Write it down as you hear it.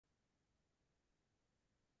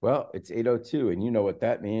Well, it's 8:02, and you know what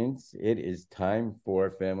that means. It is time for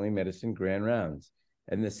Family Medicine Grand Rounds.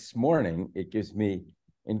 And this morning, it gives me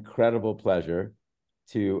incredible pleasure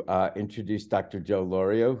to introduce Dr. Joe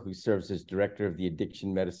Lurio, who serves as Director of the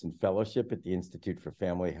Addiction Medicine Fellowship at the Institute for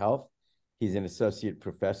Family Health. He's an Associate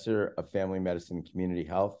Professor of Family Medicine and Community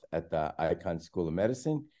Health at the Icahn School of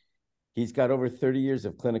Medicine. He's got over 30 years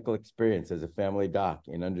of clinical experience as a family doc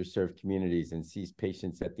in underserved communities and sees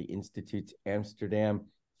patients at the Institute's Amsterdam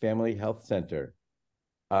Family Health Center.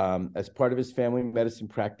 As part of his family medicine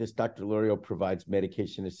practice, Dr. Lurio provides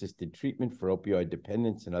medication-assisted treatment for opioid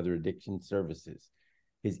dependence and other addiction services.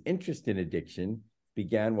 His interest in addiction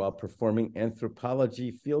began while performing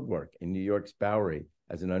anthropology fieldwork in New York's Bowery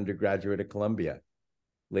as an undergraduate at Columbia.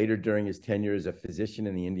 Later, during his tenure as a physician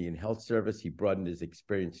in the Indian Health Service, he broadened his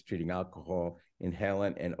experience treating alcohol,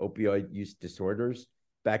 inhalant, and opioid use disorders.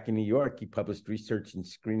 Back in New York, he published research in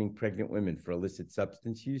screening pregnant women for illicit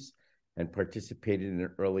substance use and participated in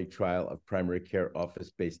an early trial of primary care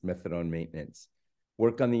office-based methadone maintenance.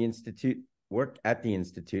 Work at the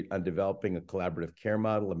Institute on developing a collaborative care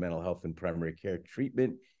model of mental health and primary care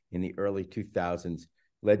treatment in the early 2000s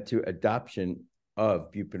led to adoption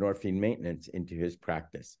of buprenorphine maintenance into his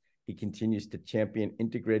practice. He continues to champion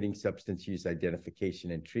integrating substance use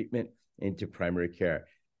identification and treatment into primary care.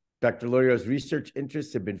 Dr. Lurio's research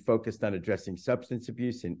interests have been focused on addressing substance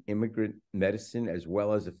abuse in immigrant medicine, as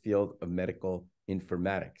well as a field of medical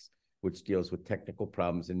informatics, which deals with technical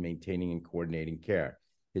problems in maintaining and coordinating care.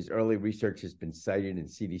 His early research has been cited in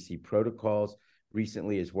CDC protocols.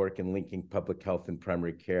 Recently, his work in linking public health and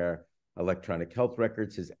primary care electronic health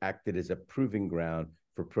records has acted as a proving ground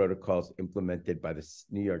for protocols implemented by the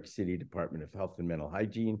New York City Department of Health and Mental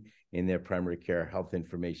Hygiene in their primary care health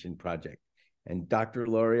information project. And Dr.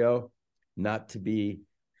 Lurio, not to be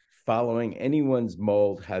following anyone's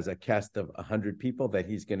mold, has a cast of 100 people that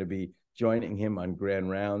he's going to be joining him on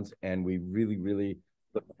Grand Rounds. And we really, really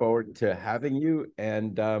look forward to having you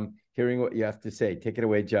and hearing what you have to say. Take it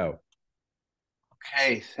away, Joe.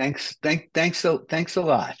 Okay, thanks a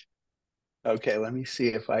lot. Okay, let me see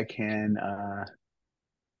if I can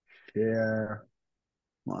share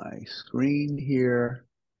my screen here.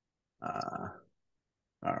 All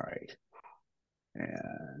right.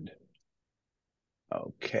 And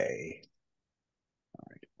okay. All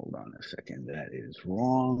right, hold on a second. That is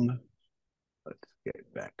wrong. Let's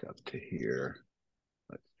get back up to here.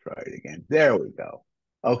 Let's try it again. There we go.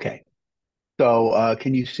 Okay. So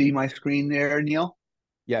can you see my screen there, Neil?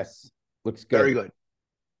 Yes, looks good. Very good.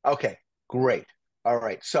 Okay, great. All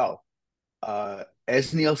right. So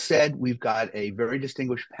as Neil said, we've got a very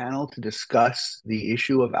distinguished panel to discuss the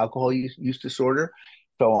issue of alcohol use disorder.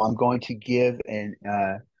 So I'm going to give an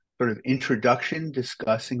sort of introduction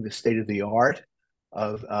discussing the state of the art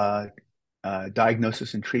of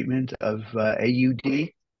diagnosis and treatment of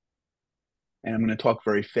AUD. And I'm going to talk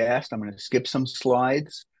very fast. I'm going to skip some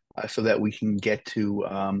slides so that we can get to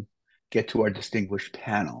our distinguished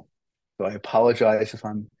panel. So I apologize if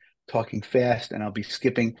I'm talking fast, and I'll be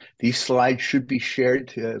skipping. These slides should be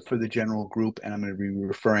shared for the general group, and I'm going to be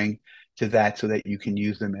referring to that so that you can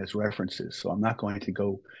use them as references. So I'm not going to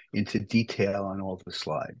go into detail on all the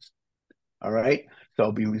slides. All right.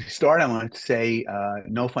 So before we start, I want to say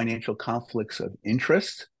no financial conflicts of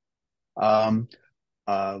interest. My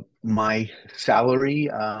salary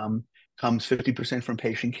comes 50% from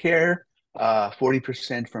patient care,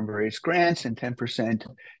 40% from various grants, and 10%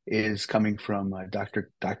 is coming from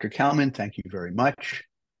Dr. Kalman. Thank you very much.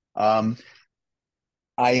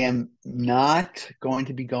 I am not going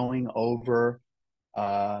to be going over,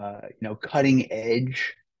 cutting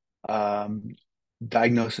edge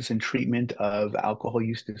diagnosis and treatment of alcohol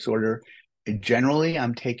use disorder. Generally,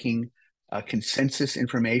 I'm taking consensus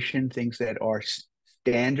information, things that are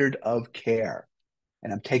standard of care.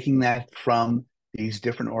 And I'm taking that from these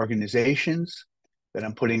different organizations that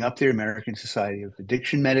I'm putting up there: American Society of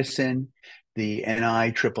Addiction Medicine, the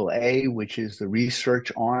NIAAA, which is the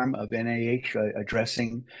research arm of NIH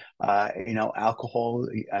addressing, alcohol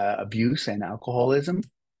abuse and alcoholism.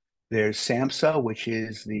 There's SAMHSA, which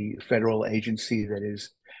is the federal agency that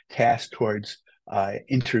is tasked towards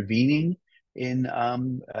intervening in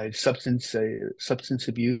substance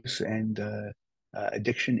abuse and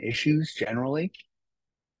addiction issues generally.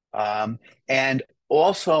 And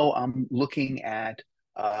also, I'm looking at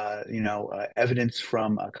evidence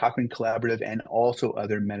from Cochrane Collaborative and also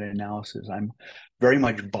other meta-analysis. I'm very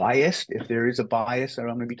much biased, if there is a bias that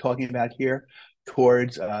I'm going to be talking about here,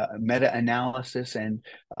 towards meta-analysis and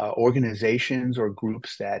organizations or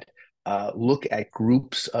groups that look at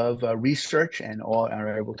groups of research and all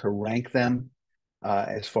are able to rank them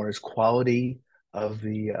as far as quality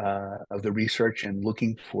the research and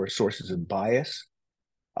looking for sources of bias.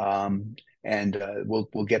 And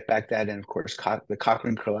we'll get back to that. And of course, the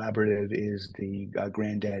Cochrane Collaborative is the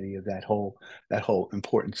granddaddy of that whole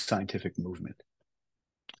important scientific movement.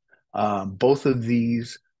 Both of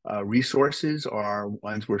these resources are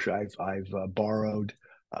ones where I've borrowed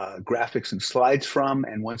graphics and slides from.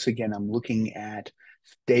 And once again, I'm looking at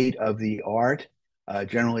state of the art,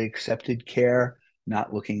 generally accepted care,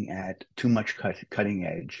 not looking at too much cutting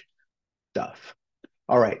edge stuff.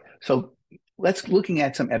 All right, so let's looking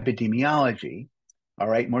at some epidemiology. All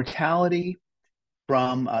right, mortality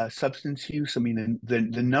from substance use. I mean, the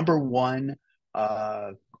number one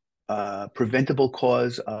preventable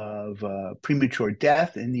cause of premature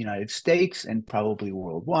death in the United States and probably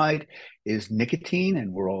worldwide is nicotine,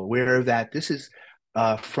 and we're all aware of that. This is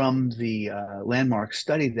from the landmark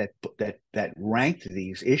study that ranked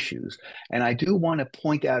these issues, and I do want to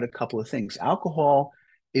point out a couple of things. Alcohol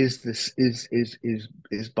is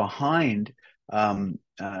behind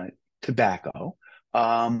tobacco,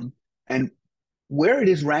 and where it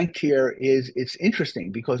is ranked here it's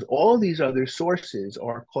interesting because all these other sources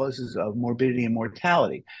are causes of morbidity and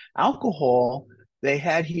mortality. Alcohol, they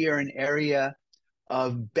had here an area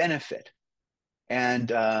of benefit, and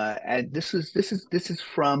this is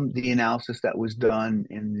from the analysis that was done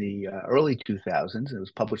in the early 2000s. It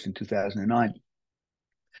was published in 2009.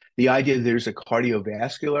 The idea that there's a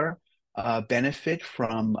cardiovascular benefit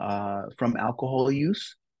from alcohol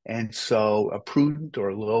use, and so a prudent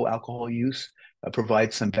or low alcohol use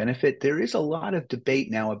provides some benefit. There is a lot of debate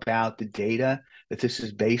now about the data that this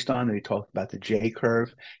is based on. They talk about the J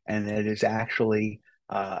curve, and that it is actually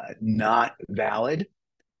not valid.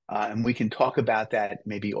 And we can talk about that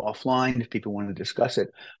maybe offline if people want to discuss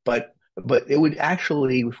it. But it would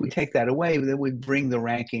actually, if we take that away, that would bring the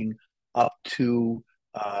ranking up to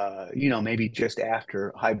maybe just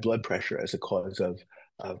after high blood pressure as a cause of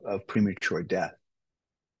premature death.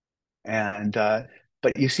 And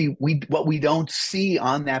but you see, what we don't see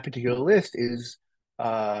on that particular list is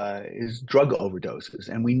drug overdoses,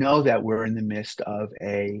 and we know that we're in the midst of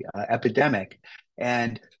a epidemic.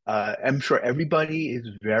 And I'm sure everybody is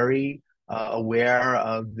very aware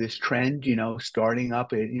of this trend, starting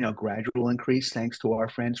up a gradual increase thanks to our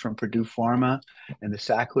friends from Purdue Pharma and the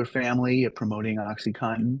Sackler family promoting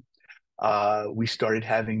OxyContin. We started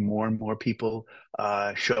having more and more people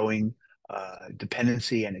showing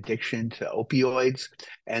dependency and addiction to opioids.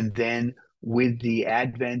 And then with the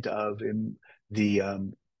advent of the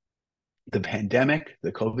pandemic,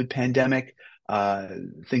 the COVID pandemic,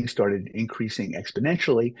 things started increasing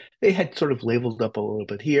exponentially. They had sort of leveled up a little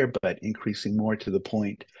bit here, but increasing more to the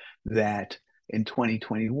point that in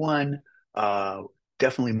 2021,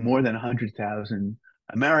 definitely more than 100,000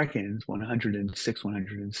 Americans, 106,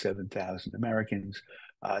 107,000 Americans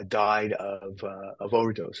died of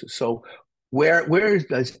overdoses. So where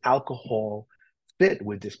does alcohol fit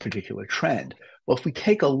with this particular trend? Well, if we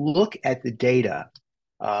take a look at the data,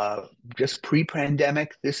 just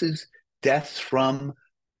pre-pandemic, this is deaths from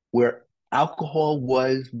where alcohol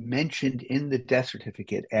was mentioned in the death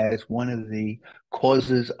certificate as one of the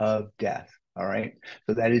causes of death. All right.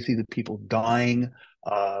 So that is either people dying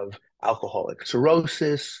of alcoholic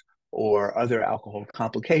cirrhosis or other alcohol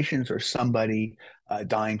complications, or somebody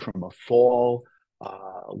dying from a fall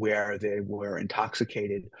where they were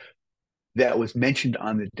intoxicated. That was mentioned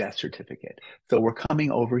on the death certificate. So we're coming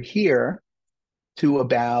over here to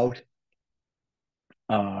about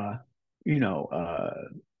 90,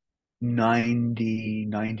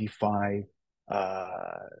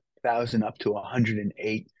 95,000 up to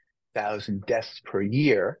 108,000 deaths per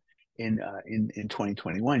year in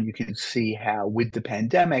 2021. You can see how with the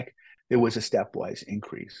pandemic there was a stepwise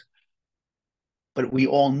increase. But we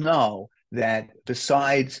all know that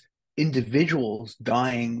besides individuals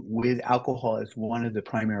dying with alcohol as one of the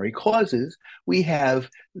primary causes, we have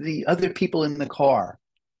the other people in the car,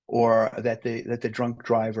 or that the drunk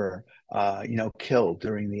driver killed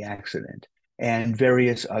during the accident, and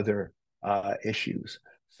various other issues.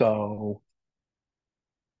 So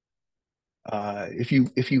if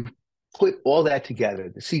you put all that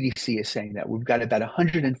together, the CDC is saying that we've got about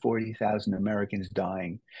 140,000 Americans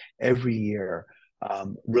dying every year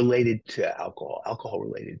related to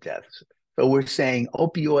alcohol-related deaths. So we're saying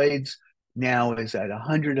opioids now is at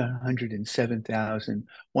 100, 107,000,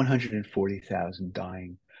 140,000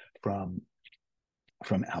 dying from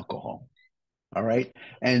alcohol. All right.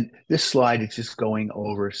 And this slide is just going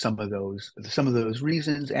over some of those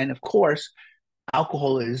reasons. And of course,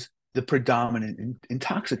 alcohol is the predominant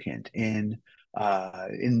intoxicant in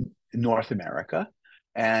North America.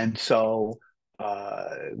 And so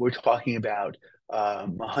we're talking about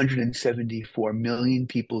 174 million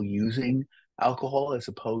people using alcohol as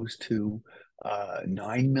opposed to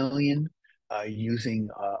 9 million using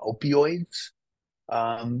opioids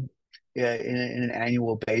in an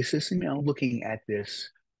annual basis. And, looking at this,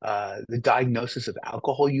 the diagnosis of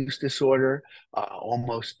alcohol use disorder,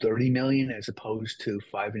 almost 30 million as opposed to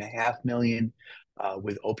 5.5 million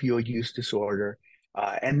with opioid use disorder.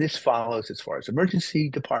 And this follows as far as emergency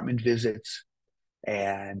department visits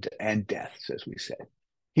and deaths, as we said.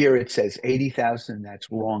 Here it says 80,000. That's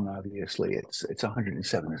wrong, obviously. It's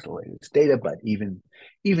 107 is the latest data, but even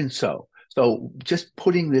so. So just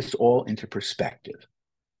putting this all into perspective.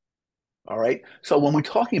 All right. So when we're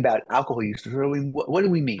talking about alcohol use, what do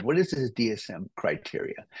we mean? What is this DSM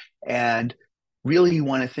criteria? And really, you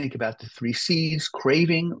want to think about the 3 C's: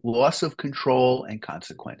 craving, loss of control, and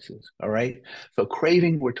consequences. All right. So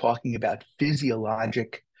craving, we're talking about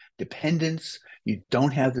physiologic dependence. You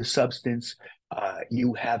don't have the substance.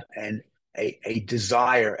 You have a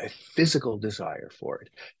desire, a physical desire for it.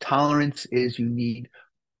 Tolerance is you need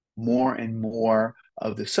more and more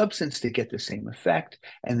of the substance to get the same effect.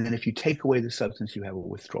 And then if you take away the substance, you have a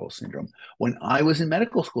withdrawal syndrome. When I was in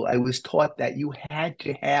medical school, I was taught that you had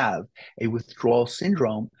to have a withdrawal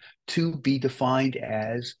syndrome to be defined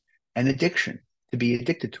as an addiction, to be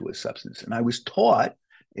addicted to a substance. And I was taught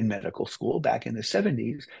in medical school back in the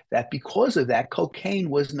 70s that because of that, cocaine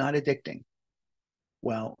was not addicting.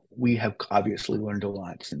 Well, we have obviously learned a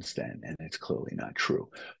lot since then, and it's clearly not true.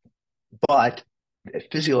 But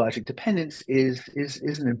physiologic dependence is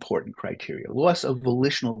an important criteria. Loss of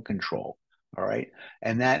volitional control. All right.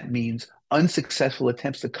 And that means unsuccessful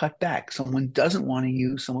attempts to cut back. Someone doesn't want to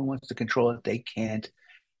use, someone wants to control it, they can't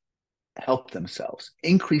help themselves.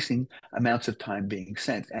 Increasing amounts of time being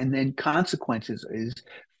spent. And then consequences is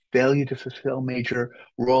failure to fulfill major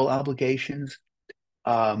role obligations,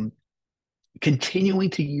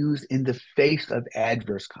 continuing to use in the face of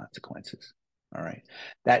adverse consequences. All right.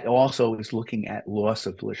 That also is looking at loss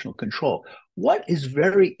of volitional control. What is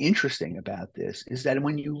very interesting about this is that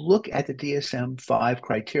when you look at the DSM-5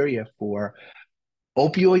 criteria for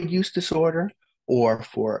opioid use disorder or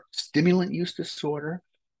for stimulant use disorder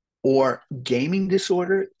or gaming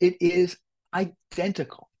disorder, it is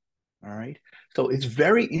identical. All right. So it's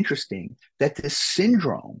very interesting that this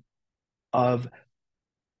syndrome of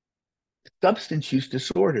substance use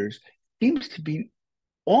disorders seems to be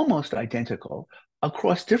almost identical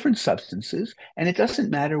across different substances. And it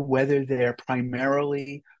doesn't matter whether they're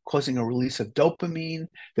primarily causing a release of dopamine,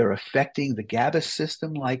 they're affecting the GABA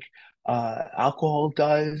system like alcohol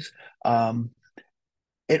does.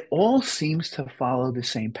 It all seems to follow the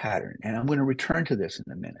same pattern. And I'm going to return to this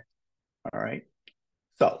in a minute. All right.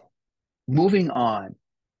 So moving on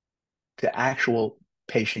to actual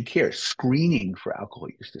patient care, screening for alcohol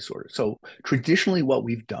use disorder. So traditionally what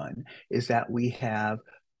we've done is that we have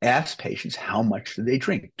asked patients how much do they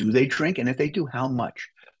drink? Do they drink? And if they do, how much?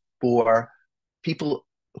 For people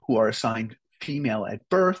who are assigned female at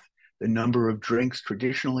birth, the number of drinks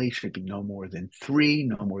traditionally should be no more than 3,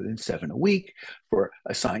 no more than 7 a week. For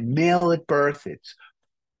assigned male at birth, it's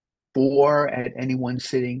 4 at any one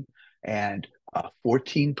sitting and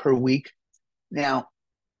 14 per week. Now,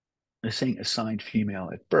 they're saying assigned female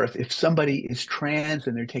at birth. If somebody is trans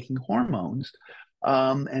and they're taking hormones,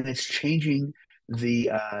 and it's changing the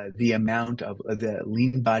amount of the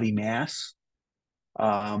lean body mass,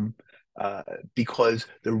 because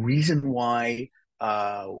the reason why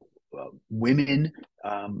women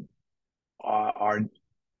are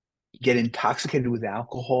get intoxicated with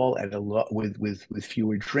alcohol at with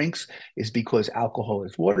fewer drinks is because alcohol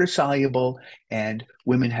is water soluble and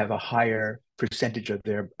women have a higher percentage of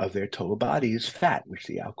their total body is fat, which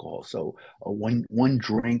the alcohol. So one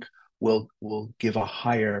drink will give a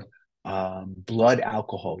higher blood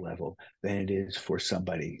alcohol level than it is for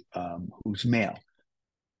somebody who's male.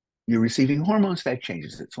 You're receiving hormones, that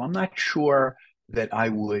changes it. So I'm not sure that I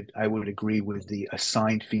would agree with the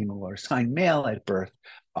assigned female or assigned male at birth,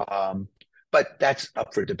 but that's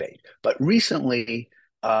up for debate. But recently,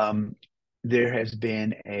 there has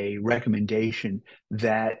been a recommendation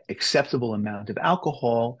that acceptable amount of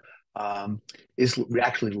alcohol is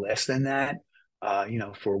actually less than that.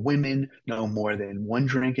 For women, no more than 1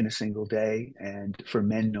 drink in a single day, and for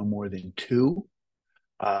men, no more than 2.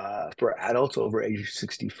 For adults over age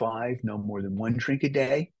 65, no more than 1 drink a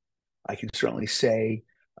day. I can certainly say,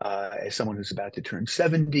 as someone who's about to turn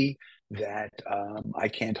 70, that I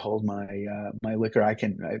can't hold my liquor.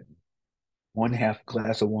 1/2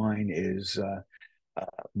 glass of wine is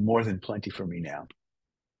more than plenty for me now.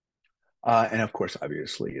 And of course,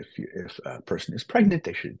 obviously, if a person is pregnant,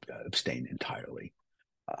 they should abstain entirely.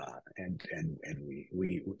 And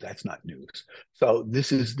we that's not news. So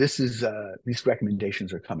these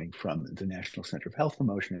recommendations are coming from the National Center of Health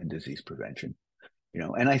Promotion and Disease Prevention.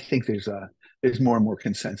 And I think there's more and more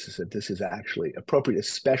consensus that this is actually appropriate,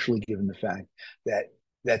 especially given the fact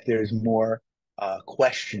that there's more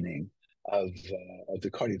questioning of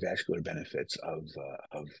the cardiovascular benefits of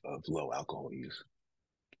low alcohol use.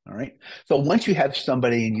 All right. So once you have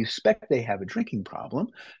somebody and you suspect they have a drinking problem,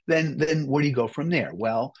 then where do you go from there?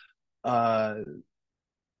 Well, uh,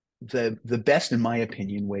 the best, in my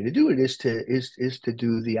opinion, way to do it is to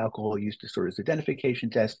do the alcohol use disorders identification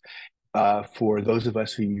test. For those of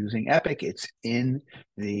us who are using Epic, it's in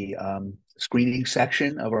the screening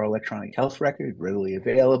section of our electronic health record, readily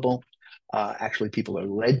available. Actually, people are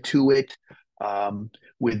led to it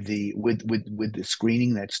with the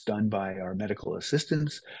screening that's done by our medical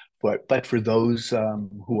assistants. But for those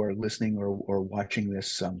who are listening or watching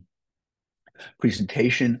this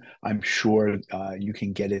presentation, I'm sure you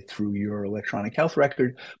can get it through your electronic health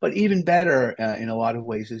record. But even better, in a lot of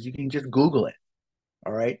ways, is you can just Google it.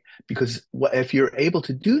 All right, because if you're able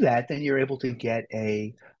to do that, then you're able to get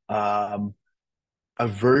a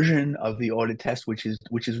version of the audit test which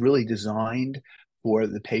is really designed for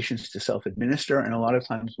the patients to self-administer. And a lot of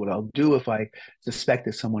times what I'll do if I suspect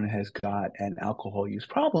that someone has got an alcohol use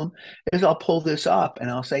problem is I'll pull this up and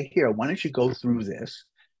I'll say, here, why don't you go through this?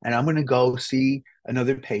 And I'm going to go see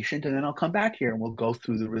another patient, and then I'll come back here and we'll go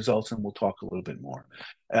through the results and we'll talk a little bit more.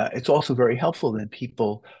 It's also very helpful that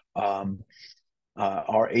people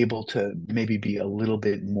are able to maybe be a little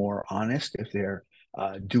bit more honest if they're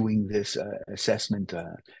doing this assessment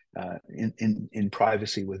in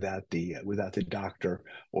privacy without the doctor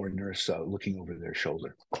or nurse looking over their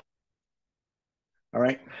shoulder. All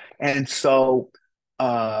right, and so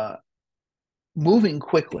moving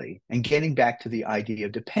quickly and getting back to the idea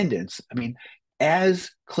of dependence. I mean, as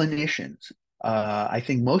clinicians, I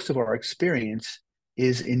think most of our experience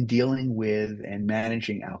is in dealing with and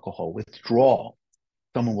managing alcohol withdrawal.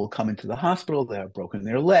 Someone will come into the hospital, they have broken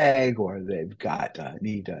their leg, or they've got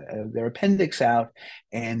need their appendix out,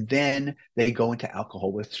 and then they go into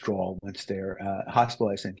alcohol withdrawal once they're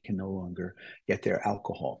hospitalized and can no longer get their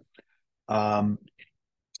alcohol.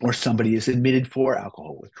 Or somebody is admitted for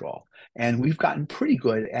alcohol withdrawal. And we've gotten pretty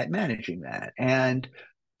good at managing that. And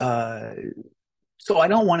so I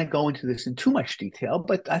don't want to go into this in too much detail,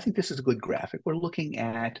 but I think this is a good graphic. We're looking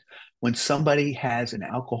at when somebody has an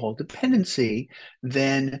alcohol dependency,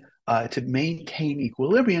 then to maintain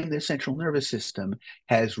equilibrium, their central nervous system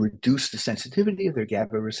has reduced the sensitivity of their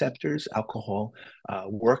GABA receptors. Alcohol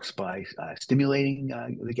works by stimulating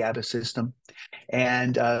the GABA system.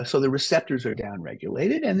 And so the receptors are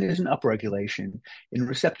downregulated, and there's an upregulation in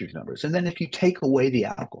receptors numbers. And then if you take away the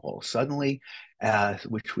alcohol, suddenly,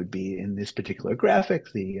 which would be in this particular graphic,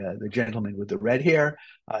 the gentleman with the red hair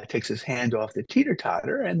takes his hand off the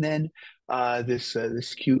teeter-totter, and then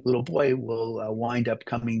this cute little boy will wind up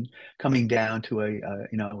coming down to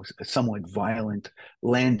a somewhat violent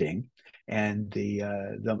landing, and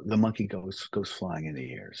the monkey goes flying in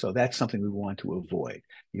the air. So that's something we want to avoid.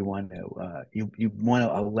 You want to you want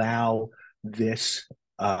to allow this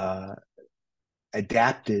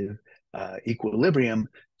adaptive equilibrium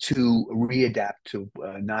to readapt to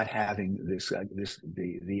not having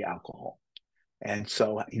the alcohol. And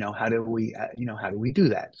so, how do we do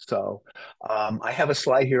that? So I have a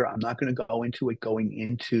slide here. I'm not going to go into it, going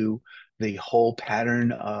into the whole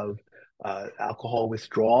pattern of alcohol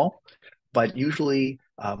withdrawal, but usually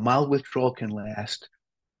mild withdrawal can last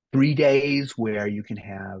 3 days, where you can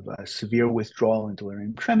have severe withdrawal and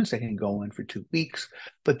delirium tremens that can go on for 2 weeks.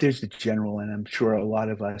 But there's the general, and I'm sure a lot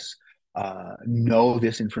of us know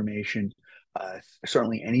this information.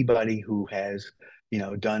 Certainly anybody who has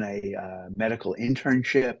done a medical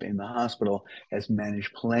internship in the hospital has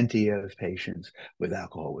managed plenty of patients with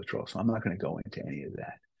alcohol withdrawal. So I'm not going to go into any of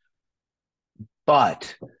that.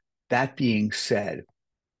 But that being said,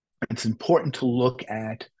 it's important to look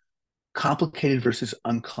at complicated versus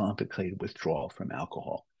uncomplicated withdrawal from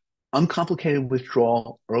alcohol. Uncomplicated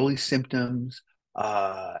withdrawal, early symptoms,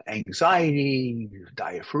 anxiety,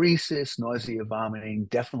 diaphoresis, nausea, vomiting,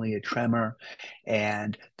 definitely a tremor,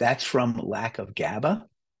 and that's from lack of GABA.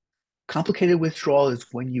 Complicated withdrawal is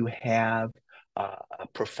when you have a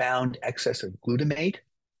profound excess of glutamate,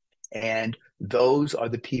 and those are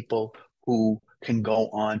the people who can go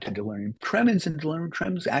on to delirium tremens, and delirium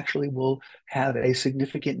tremens actually will have a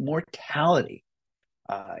significant mortality,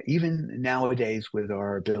 even nowadays with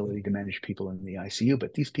our ability to manage people in the ICU.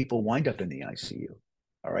 But these people wind up in the ICU.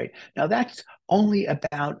 All right. Now that's only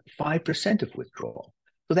about 5% of withdrawal.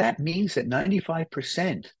 So that means that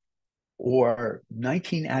 95% or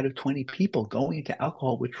 19 out of 20 people going into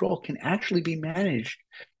alcohol withdrawal can actually be managed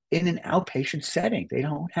in an outpatient setting. They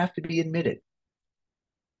don't have to be admitted.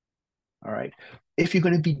 All right. If you're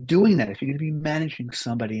going to be doing that, if you're going to be managing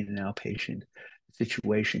somebody in an outpatient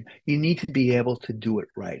situation, you need to be able to do it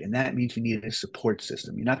right. And that means you need a support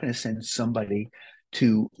system. You're not going to send somebody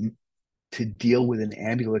to deal with an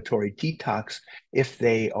ambulatory detox if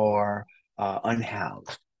they are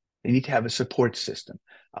unhoused. They need to have a support system.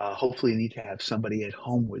 Hopefully, they need to have somebody at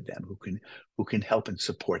home with them who can help and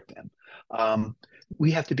support them.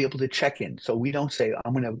 We have to be able to check in. So we don't say,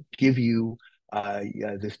 "I'm going to give you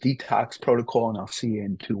this detox protocol, and I'll see you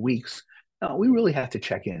in 2 weeks." No, we really have to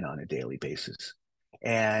check in on a daily basis,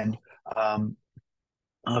 and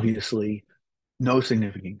obviously, no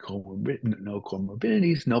significant no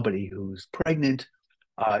comorbidities, nobody who's pregnant,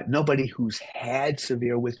 nobody who's had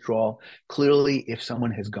severe withdrawal. Clearly, if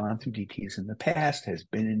someone has gone through DTs in the past, has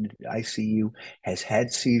been in ICU, has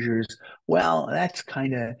had seizures, well, that's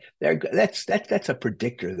kind of that's a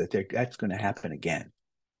predictor that that's going to happen again.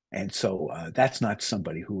 And so that's not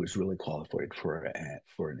somebody who is really qualified for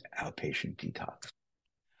an outpatient detox.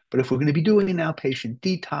 But if we're going to be doing an outpatient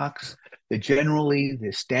detox, generally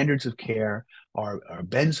the standards of care are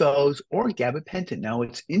benzos or gabapentin. Now,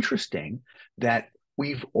 it's interesting that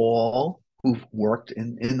we've all who've worked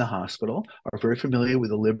in the hospital are very familiar with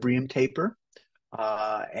the Librium taper.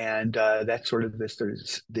 And that's sort of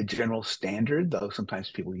the general standard, though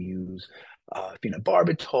sometimes people use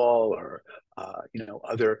phenobarbital or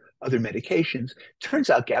other medications. Turns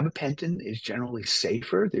out gabapentin is generally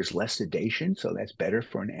safer. There's less sedation, so that's better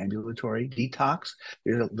for an ambulatory detox.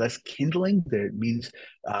 There's less kindling. That means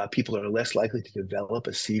people are less likely to develop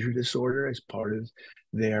a seizure disorder as part of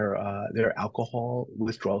their alcohol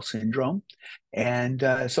withdrawal syndrome. And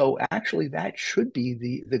so actually that should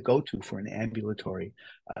be the go-to for an ambulatory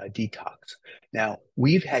detox. Now,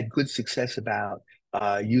 we've had good success about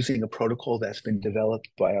using a protocol that's been developed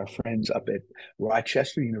by our friends up at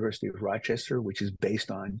Rochester, University of Rochester, which is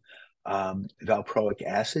based on valproic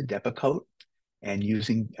acid, Depakote, and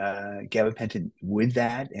using gabapentin with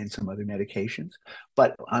that and some other medications.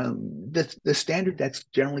 But the standard that's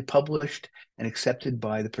generally published and accepted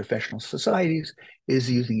by the professional societies is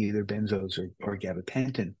using either benzos or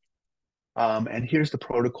gabapentin. And here's the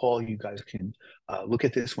protocol. You guys can look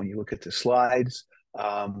at this when you look at the slides.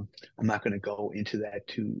 I'm not going to go into that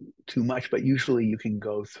too much, but usually you can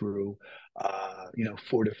go through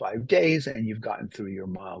 4 to 5 days and you've gotten through your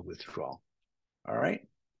mild withdrawal. All right.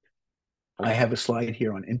 I have a slide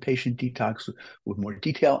here on inpatient detox with more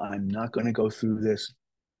detail. I'm not going to go through this.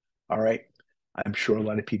 All right. I'm sure a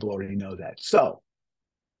lot of people already know that. So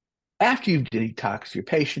after you've detoxed your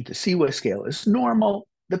patient, the CWA scale is normal.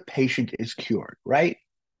 The patient is cured, right?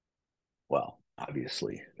 Well,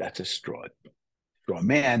 obviously, that's a straw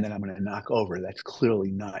man that I'm going to knock over. That's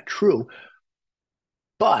clearly not true.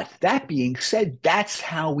 But that being said, that's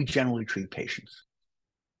how we generally treat patients.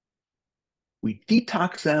 We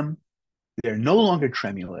detox them. They're no longer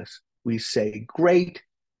tremulous. We say, great,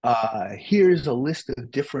 here's a list of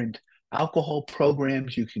different alcohol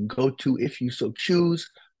programs you can go to if you so choose.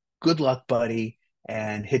 Good luck, buddy,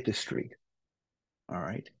 and hit the street. All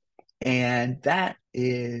right. And that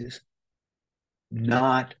is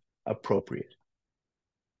not appropriate.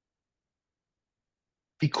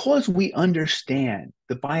 Because we understand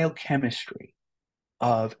the biochemistry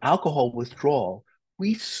of alcohol withdrawal,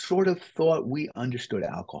 we sort of thought we understood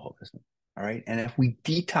alcoholism. All right. And if we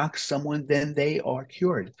detox someone, then they are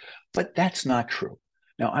cured. But that's not true.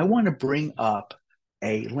 Now, I want to bring up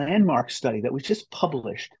a landmark study that was just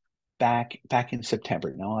published back in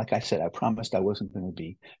September. Now, like I said, I promised I wasn't going to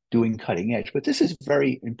be doing cutting edge, but this is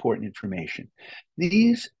very important information.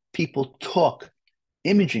 These people took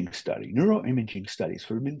neuroimaging studies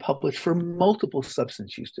have been published for multiple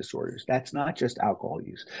substance use disorders. That's not just alcohol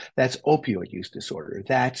use. That's opioid use disorder.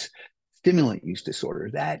 That's stimulant use disorder.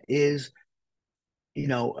 That is,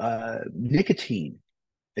 nicotine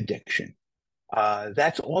addiction.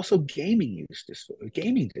 That's also gaming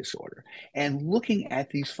disorder, and looking at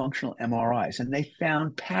these functional MRIs, and they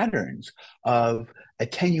found patterns of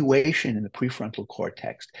attenuation in the prefrontal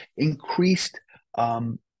cortex, increased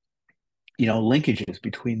linkages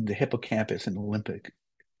between the hippocampus and the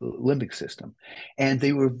limbic system. And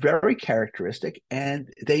they were very characteristic, and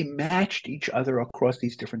they matched each other across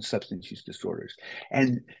these different substance use disorders,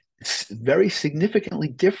 and very significantly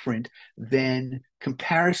different than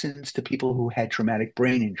comparisons to people who had traumatic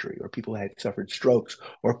brain injury or people who had suffered strokes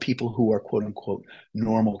or people who are quote unquote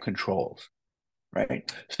normal controls.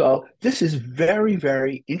 right? So this is very,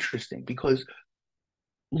 very interesting because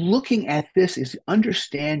looking at this is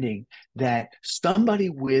understanding that somebody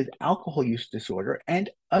with alcohol use disorder and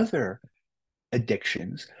other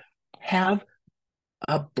addictions have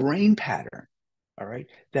a brain pattern, all right,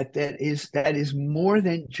 that is more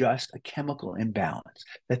than just a chemical imbalance,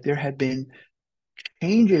 that there have been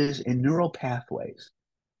changes in neural pathways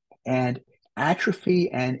and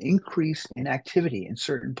atrophy and increase in activity in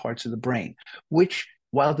certain parts of the brain, which,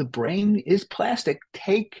 while the brain is plastic,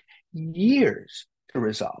 take years to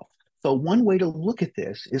resolve. So one way to look at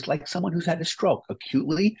this is like someone who's had a stroke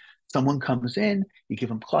acutely. Someone comes in, you give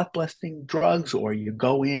them clot busting drugs, or you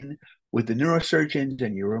go in with the neurosurgeons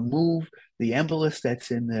and you remove the embolus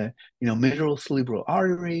that's in the middle cerebral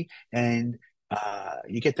artery, and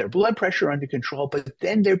you get their blood pressure under control, but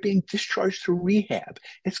then they're being discharged to rehab.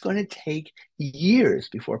 It's going to take years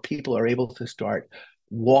before people are able to start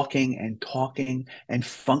walking and talking and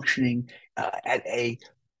functioning at a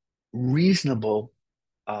reasonable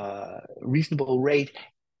reasonable rate,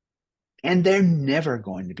 and they're never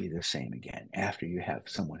going to be the same again after you have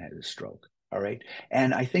someone has a stroke. All right.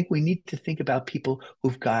 And I think we need to think about people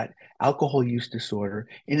who've got alcohol use disorder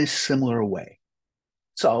in a similar way.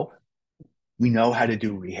 So we know how to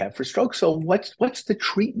do rehab for stroke. So what's the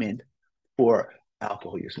treatment for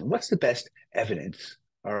alcohol use? And what's the best evidence?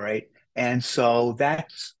 All right. And so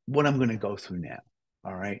that's what I'm going to go through now.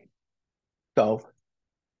 All right. So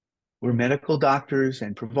we're medical doctors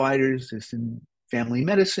and providers. This in family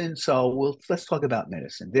medicine. So let's talk about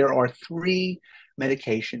medicine. There are three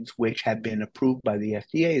medications which have been approved by the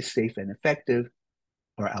FDA as safe and effective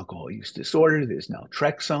for alcohol use disorder. There's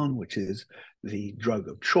naltrexone, which is the drug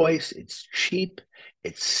of choice. It's cheap,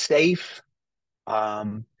 it's safe,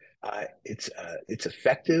 it's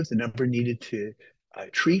effective. The number needed to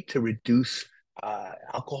treat to reduce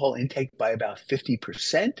alcohol intake by about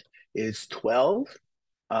 50% is 12.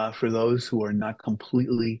 For those who are not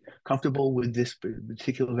completely comfortable with this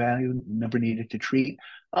particular value, number needed to treat.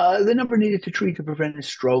 The number needed to treat to prevent a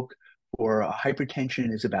stroke or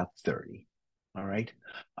hypertension is about 30. All right.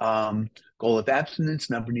 Goal of abstinence,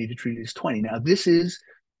 number needed to treat is 20. Now, this is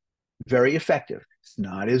very effective. It's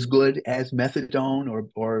not as good as methadone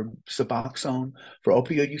or Suboxone for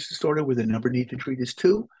opioid use disorder, where the number needed to treat is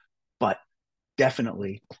 2, but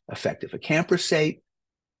definitely effective. Acamprosate,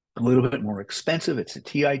 a little bit more expensive. It's a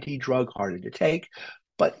TID drug, harder to take,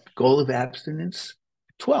 but goal of abstinence,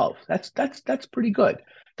 12. That's pretty good.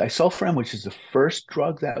 Disulfiram, which is the first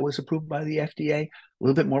drug that was approved by the FDA, a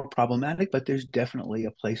little bit more problematic, but there's definitely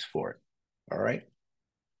a place for it. All right.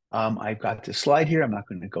 I've got this slide here. I'm not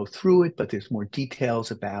going to go through it, but there's more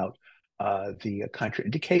details about the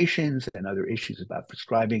contraindications and other issues about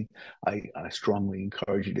prescribing. I strongly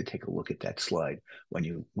encourage you to take a look at that slide when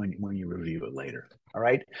you review it later. All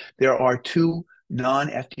right. There are 2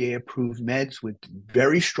 non-FDA approved meds with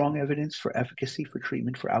very strong evidence for efficacy for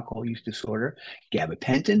treatment for alcohol use disorder.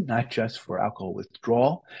 Gabapentin, not just for alcohol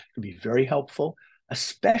withdrawal, can be very helpful,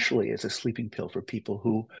 especially as a sleeping pill for people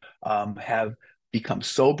who have become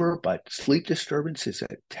sober, but sleep disturbance is a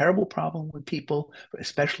terrible problem with people,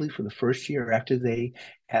 especially for the first year after they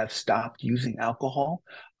have stopped using alcohol.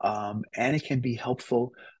 And it can be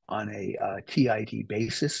helpful on a TID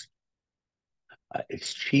basis.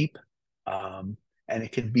 It's cheap. And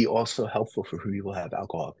it can be also helpful for people who have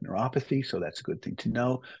alcoholic neuropathy. So that's a good thing to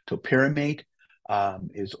know. Topiramate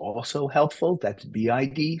is also helpful. That's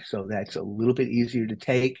BID. So that's a little bit easier to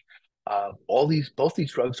take. Both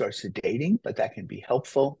these drugs are sedating, but that can be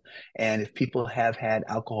helpful. And if people have had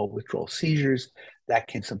alcohol withdrawal seizures, that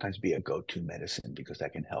can sometimes be a go-to medicine because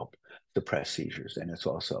that can help suppress seizures. And it's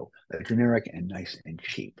also generic and nice and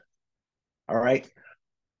cheap. All right.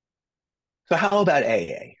 So how about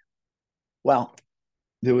AA? Well,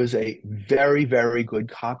 there was a very, very good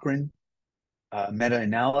Cochrane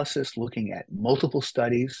meta-analysis looking at multiple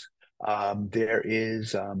studies. There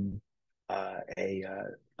is sort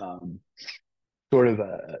of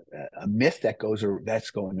a myth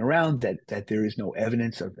that's going around that there is no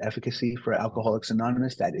evidence of efficacy for Alcoholics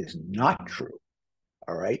Anonymous. That is not true.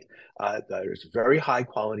 All right. There's very high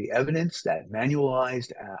quality evidence that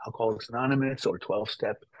manualized Alcoholics Anonymous or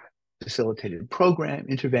 12-step facilitated program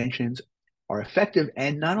interventions are effective,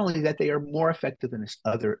 and not only that, they are more effective than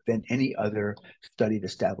any other studied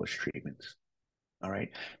established treatments. All right.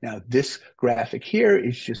 Now, this graphic here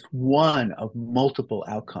is just one of multiple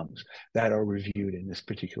outcomes that are reviewed in this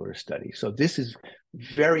particular study. So this is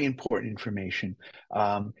very important information.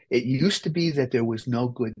 It used to be that there was no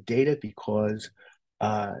good data because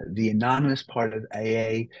the anonymous part of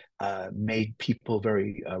AA made people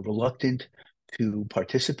very reluctant to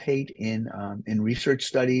participate in research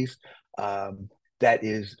studies. That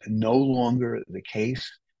is no longer the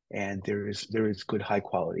case, and there is good high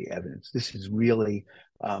quality evidence. This is really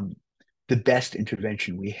the best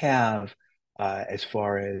intervention we have as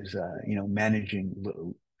far as managing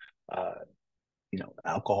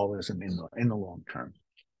alcoholism in the long term.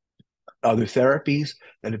 Other therapies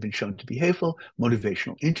that have been shown to be helpful: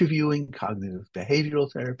 motivational interviewing, cognitive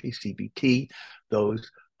behavioral therapy, CBT,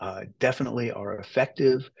 those definitely are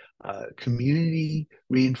effective. Community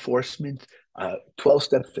reinforcement,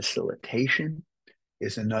 12-step facilitation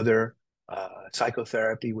is another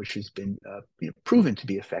psychotherapy which has been proven to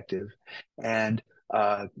be effective. And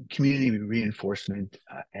community reinforcement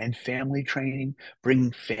and family training,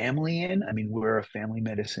 bringing family in. I mean, we're a family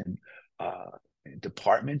medicine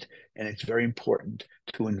department, and it's very important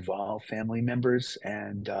to involve family members,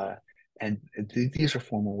 and these are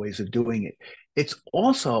formal ways of doing it. It's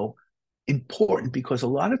also important because a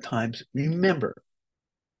lot of times, remember,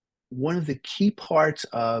 one of the key parts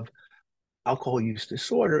of alcohol use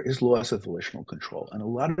disorder is loss of volitional control, and a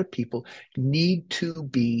lot of people need to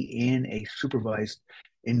be in a supervised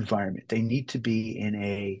environment. They need to be in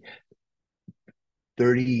a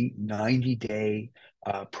 30, 90-day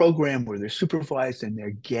program where they're supervised and they're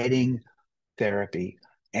getting therapy,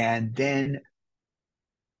 and then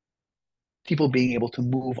people being able to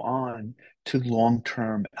move on to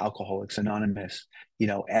long-term Alcoholics Anonymous,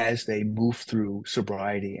 as they move through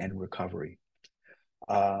sobriety and recovery.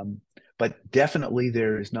 But definitely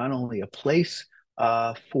there is not only a place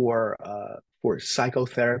for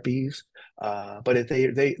psychotherapies, but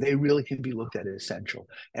they really can be looked at as essential.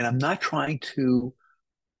 And I'm not trying to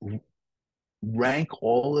rank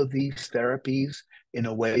all of these therapies in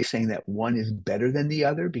a way saying that one is better than the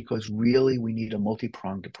other, because really we need a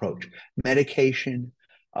multi-pronged approach. Medication,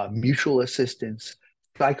 mutual assistance,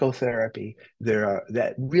 psychotherapy,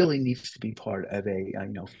 that really needs to be part of a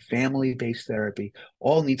family-based therapy,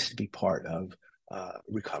 all needs to be part of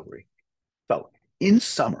recovery. So in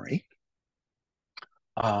summary,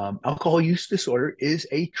 alcohol use disorder is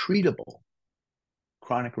a treatable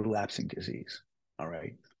chronic relapsing disease. All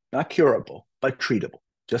right. Not curable, but treatable,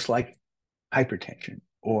 just like hypertension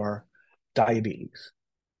or diabetes.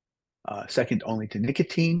 Second only to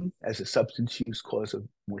nicotine as a substance use cause of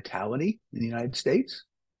mortality in the United States.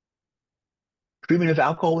 Treatment of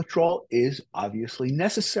alcohol withdrawal is obviously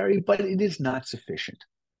necessary, but it is not sufficient.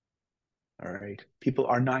 All right. People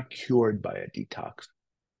are not cured by a detox.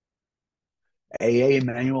 AA and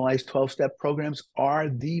manualized 12-step programs are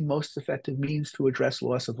the most effective means to address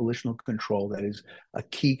loss of volitional control. That is a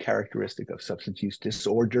key characteristic of substance use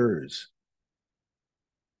disorders.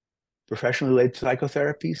 Professionally led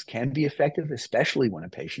psychotherapies can be effective, especially when a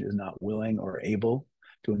patient is not willing or able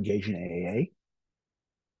to engage in AA.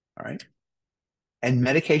 All right. And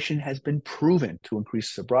medication has been proven to increase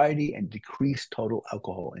sobriety and decrease total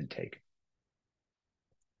alcohol intake.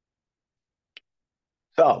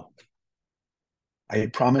 So, I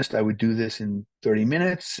had promised I would do this in 30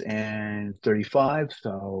 minutes and 35.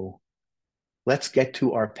 So let's get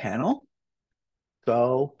to our panel.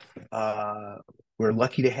 So we're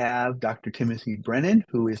lucky to have Dr. Timothy Brennan,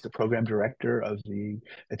 who is the program director of the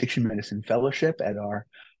Addiction Medicine Fellowship at our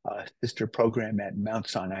sister program at Mount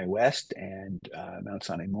Sinai West and Mount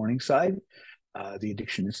Sinai Morningside, the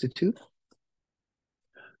Addiction Institute.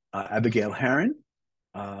 Abigail Herron,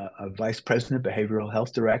 a Vice President, Behavioral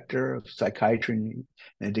Health Director of Psychiatry and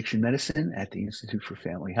Addiction Medicine at the Institute for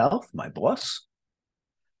Family Health, my boss.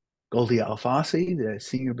 Goldie Alfasi, the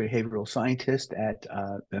Senior Behavioral Scientist at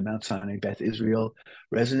the Mount Sinai Beth Israel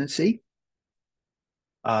Residency.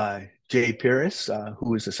 Jay Pires,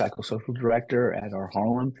 who is the Psychosocial Director at our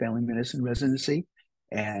Harlem Family Medicine Residency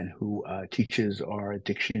and who teaches our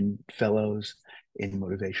addiction fellows in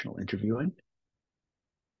motivational interviewing.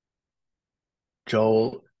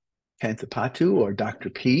 Joel Panthapatu, or Dr.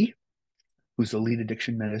 P, who's the lead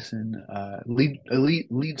addiction medicine,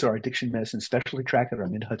 leads our addiction medicine specialty track at our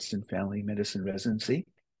Mid-Hudson Family Medicine Residency.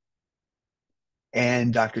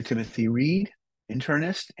 And Dr. Timothy Reed,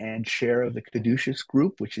 internist and chair of the Caduceus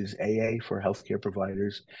Group, which is AA for healthcare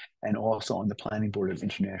providers, and also on the planning board of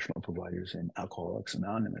international providers in Alcoholics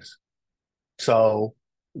Anonymous. So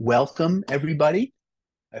welcome, everybody.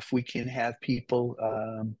 If we can have people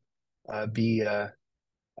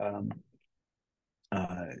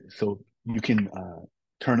so you can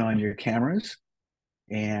turn on your cameras,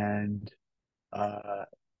 and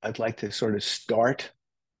I'd like to sort of start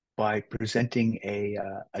by presenting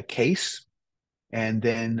a case, and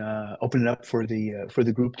then open it up for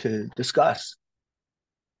the group to discuss.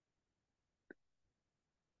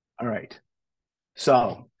 All right.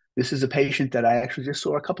 So This is a patient that I actually just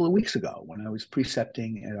saw a couple of weeks ago when I was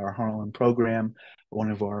precepting at our Harlem program.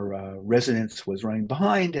 One of our residents was running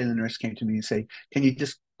behind, and the nurse came to me and said, "Can you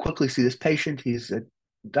just quickly see this patient? He's a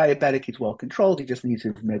diabetic. He's well controlled. He just needs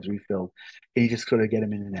his meds refilled. Can you just sort of get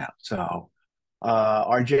him in and out?" So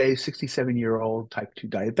RJ, 67-year-old type 2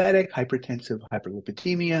 diabetic, hypertensive,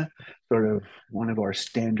 hyperlipidemia, sort of one of our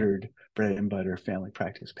standard bread and butter family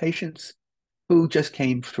practice patients who just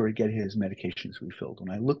came to get his medications refilled. When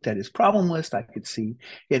I looked at his problem list, I could see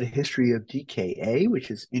he had a history of DKA, which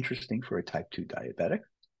is interesting for a type 2 diabetic.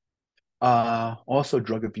 Also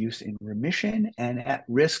drug abuse in remission and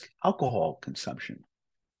at-risk alcohol consumption.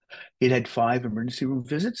 He'd had 5 emergency room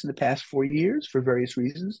visits in the past 4 years for various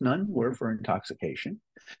reasons. None were for intoxication.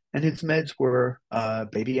 And his meds were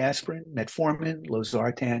baby aspirin, metformin,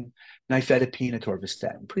 losartan, nifedipine,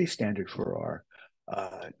 atorvastatin. Pretty standard for our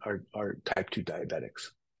type 2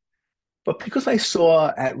 diabetics. But because I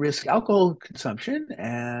saw at-risk alcohol consumption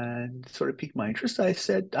and sort of piqued my interest, I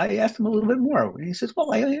asked him a little bit more. And he says,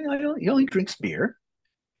 "Well, he only drinks beer."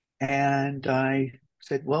 And I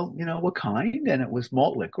said, "Well, what kind?" And it was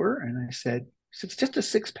malt liquor. And I said, "It's just a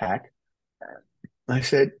 6-pack." I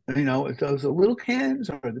said, "Those the little cans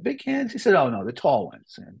or the big cans?" He said, "Oh, no, the tall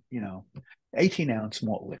ones." And, 18-ounce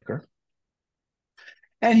malt liquor.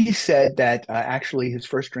 And he said that actually his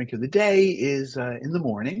first drink of the day is in the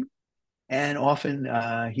morning. And often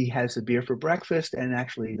he has a beer for breakfast. And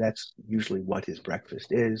actually, that's usually what his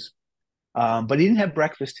breakfast is. But he didn't have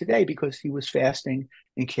breakfast today because he was fasting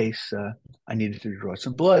in case I needed to draw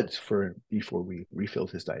some bloods before we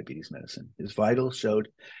refilled his diabetes medicine. His vitals showed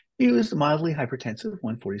he was mildly hypertensive,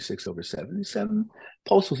 146/77.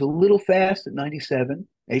 Pulse was a little fast at 97,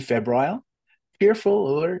 afebrile,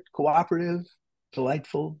 cheerful, alert, cooperative,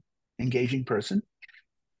 delightful, engaging person.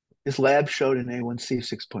 His lab showed an A1C of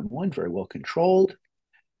 6.1, very well controlled.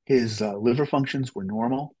 His liver functions were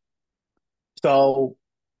normal. So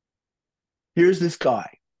here's this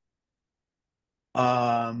guy.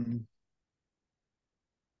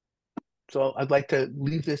 So I'd like to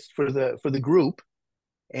leave this for the group,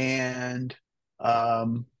 and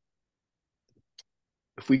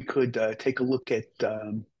if we could take a look at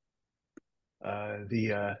the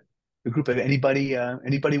group. Of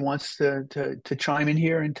anybody wants to chime in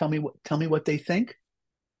here and tell me what they think.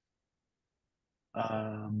 Let's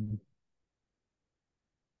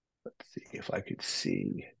see if I could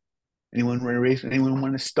see anyone want to raise. Anyone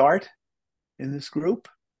want to start in this group?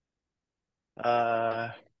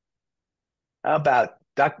 How about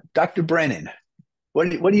Dr. Brennan? What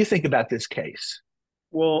do you think about this case?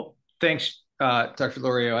 Well, thanks, Dr.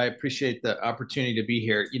 Lurio. I appreciate the opportunity to be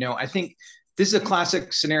here. I think this is a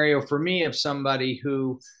classic scenario for me of somebody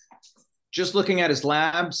who, just looking at his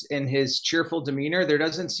labs and his cheerful demeanor, there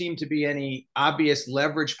doesn't seem to be any obvious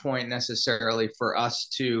leverage point necessarily for us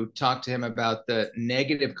to talk to him about the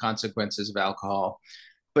negative consequences of alcohol.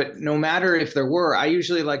 But no matter if there were, I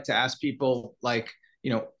usually like to ask people, like,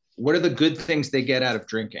 what are the good things they get out of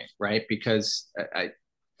drinking, right? Because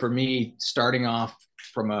for me, starting off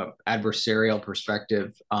from a adversarial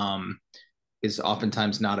perspective is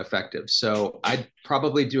oftentimes not effective. So I'd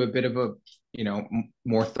probably do a bit of a,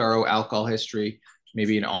 more thorough alcohol history,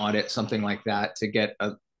 maybe an audit, something like that, to get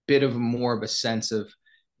a bit of more of a sense of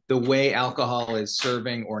the way alcohol is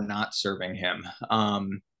serving or not serving him.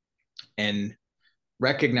 And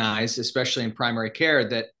recognize, especially in primary care,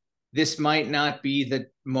 that this might not be the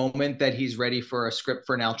moment that he's ready for a script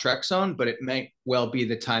for naltrexone, but it may well be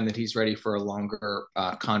the time that he's ready for a longer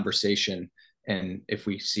conversation. And if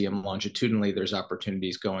we see him longitudinally, there's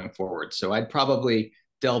opportunities going forward. So I'd probably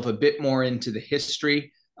delve a bit more into the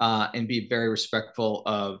history and be very respectful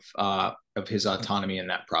of his autonomy in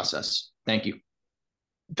that process. Thank you.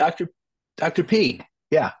 Dr. P.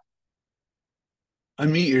 Yeah.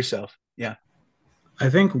 Unmute yourself. Yeah. I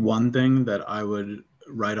think one thing that I would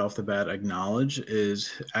right off the bat acknowledge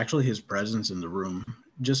is actually his presence in the room,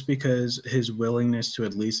 just because his willingness to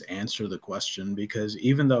at least answer the question, because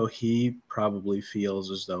even though he probably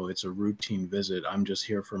feels as though it's a routine visit, I'm just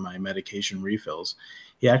here for my medication refills,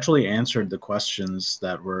 he actually answered the questions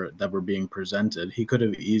that were being presented. He could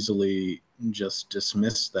have easily just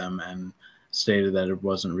dismissed them and stated that it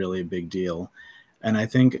wasn't really a big deal. And I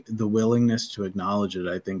think the willingness to acknowledge it,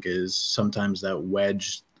 I think, is sometimes that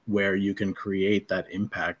wedge where you can create that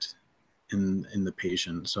impact in the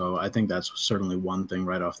patient. So I think that's certainly one thing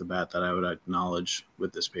right off the bat that I would acknowledge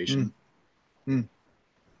with this patient. Mm.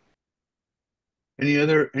 Any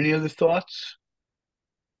other thoughts?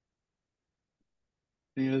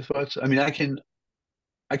 Any other thoughts? I mean, I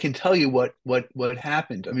can tell you what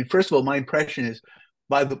happened. I mean, first of all, my impression is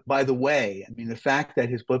by the way, I mean, the fact that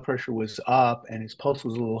his blood pressure was up and his pulse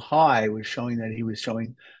was a little high was showing that he was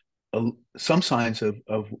showing some signs of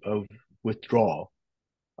withdrawal.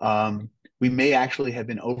 We may actually have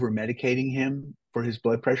been over medicating him for his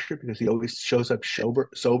blood pressure because he always shows up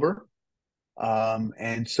sober.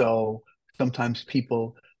 And so sometimes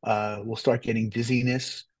people will start getting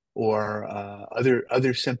dizziness or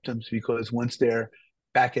other symptoms because once they're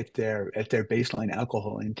back at their baseline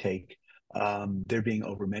alcohol intake, they're being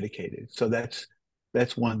over medicated. So that's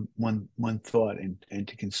one thought and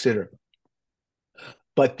to consider.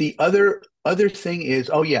 But the other thing is,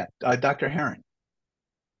 oh yeah, Dr. Herron.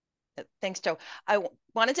 Thanks, Joe. I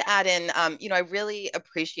wanted to add in, I really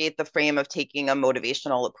appreciate the frame of taking a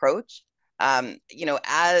motivational approach.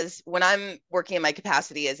 As when I'm working in my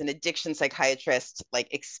capacity as an addiction psychiatrist,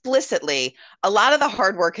 like explicitly, a lot of the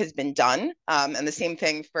hard work has been done. And the same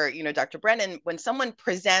thing for, Dr. Brennan, when someone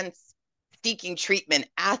presents seeking treatment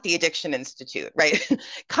at the Addiction Institute, right?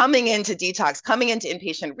 Coming into detox, coming into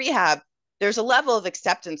inpatient rehab, there's a level of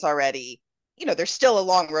acceptance already. There's still a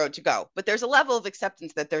long road to go, but there's a level of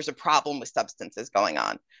acceptance that there's a problem with substances going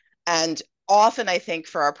on. And often I think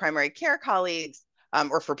for our primary care colleagues,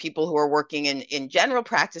 or for people who are working in general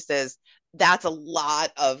practices, that's a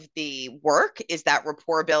lot of the work, is that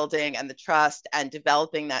rapport building and the trust and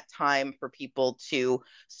developing that time for people to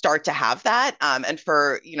start to have that. And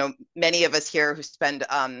for, many of us here who spend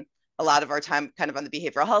a lot of our time kind of on the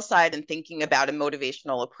behavioral health side and thinking about a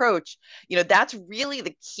motivational approach, that's really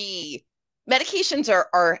the key. Medications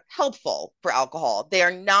are helpful for alcohol. They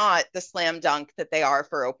are not the slam dunk that they are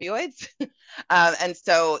for opioids. And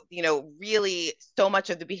so, really so much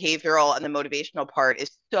of the behavioral and the motivational part is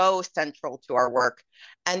so central to our work.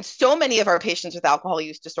 And so many of our patients with alcohol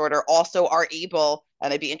use disorder also are able,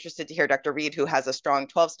 and I'd be interested to hear Dr. Reed, who has a strong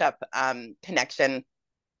 12-step connection,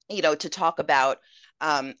 to talk about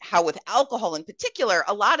how with alcohol in particular,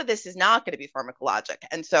 a lot of this is not going to be pharmacologic.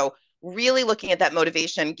 And so really looking at that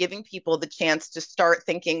motivation, giving people the chance to start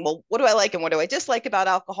thinking, well, what do I like and what do I dislike about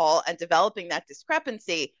alcohol, and developing that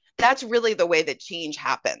discrepancy. That's really the way that change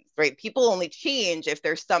happens, right? People only change if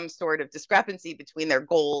there's some sort of discrepancy between their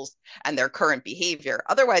goals and their current behavior.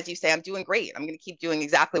 Otherwise, you say, I'm doing great. I'm going to keep doing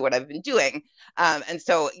exactly what I've been doing. And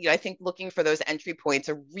so, I think looking for those entry points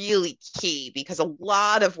are really key, because a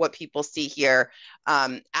lot of what people see here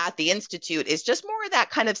at the Institute is just more of that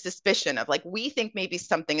kind of suspicion of like, we think maybe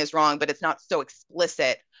something is wrong, but it's not so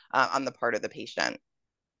explicit on the part of the patient.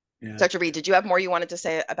 Yeah. Dr. Reed, did you have more you wanted to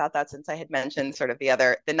say about that, since I had mentioned sort of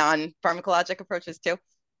the non-pharmacologic approaches too?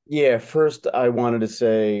 Yeah, first I wanted to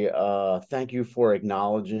say thank you for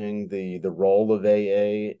acknowledging the role of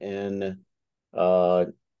AA in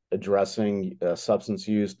addressing substance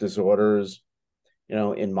use disorders.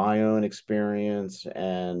 In my own experience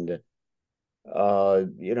and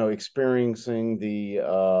experiencing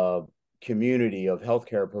the community of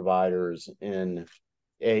healthcare providers in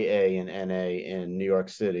AA and NA in New York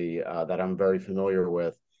City that I'm very familiar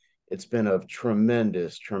with, it's been of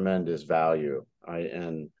tremendous value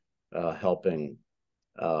in helping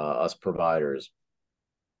us providers.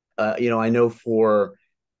 I know for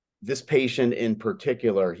this patient in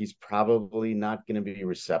particular, he's probably not going to be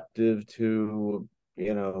receptive to,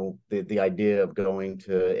 the idea of going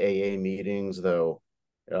to AA meetings, though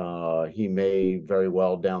he may very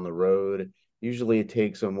well down the road. Usually it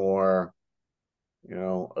takes a more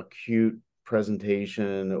acute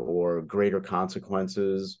presentation or greater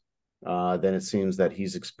consequences than it seems that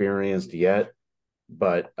he's experienced yet.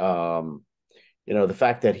 But, the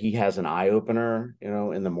fact that he has an eye opener,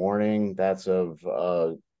 in the morning, that's that's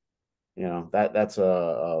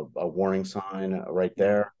a warning sign right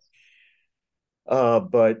there.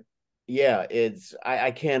 But yeah, I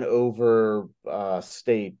can't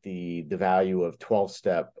overstate the value of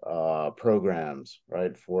 12-step programs,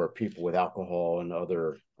 right, for people with alcohol and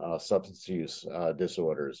other substance use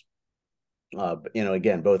disorders.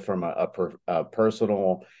 Again, both from a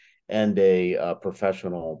personal and a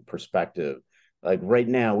professional perspective. Like right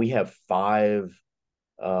now, we have 5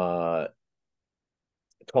 12-step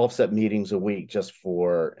meetings a week just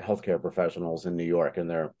for healthcare professionals in New York, and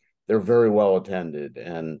they're very well attended,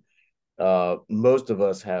 and most of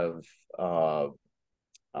us have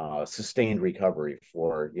sustained recovery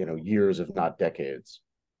for years, if not decades.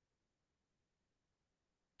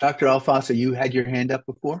 Dr. Alfasi, you had your hand up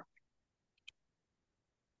before?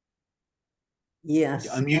 Yes.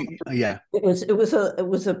 Yeah. It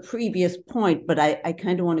was a previous point, but I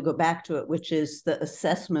kind of want to go back to it, which is the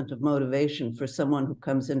assessment of motivation for someone who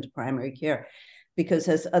comes into primary care. Because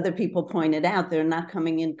as other people pointed out, they're not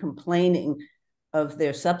coming in complaining of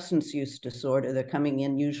their substance use disorder. They're coming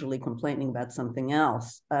in usually complaining about something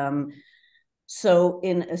else. So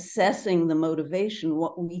in assessing the motivation,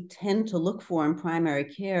 what we tend to look for in primary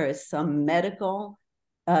care is some medical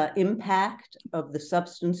impact of the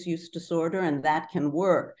substance use disorder, and that can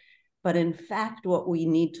work. But in fact, what we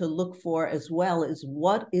need to look for as well is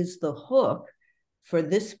what is the hook for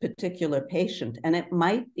this particular patient. And it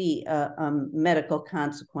might be a medical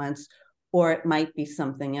consequence, or it might be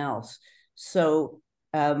something else. So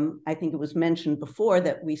I think it was mentioned before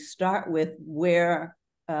that we start with where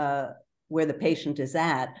the patient is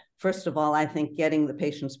at. First of all, I think getting the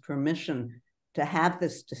patient's permission to have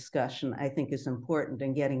this discussion, I think, is important,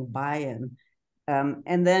 and getting buy-in.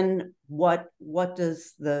 And then what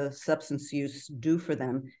does the substance use do for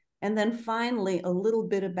them? And then finally, a little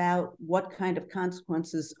bit about what kind of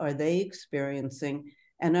consequences are they experiencing,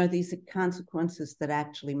 and are these consequences that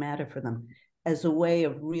actually matter for them, as a way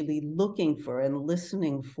of really looking for and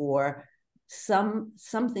listening for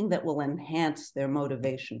something that will enhance their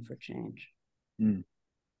motivation for change. Mm.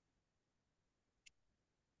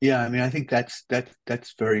 Yeah, I mean, I think that's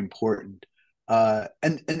very important.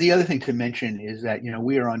 And the other thing to mention is that, you know,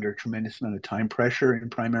 we are under a tremendous amount of time pressure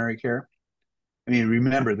in primary care. I mean,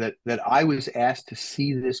 remember that I was asked to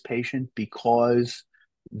see this patient because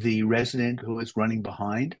the resident who was running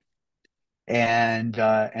behind, and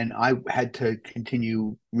I had to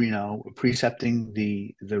continue, you know, precepting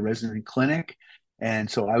the resident clinic, and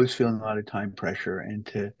so I was feeling a lot of time pressure, and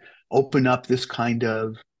to open up this kind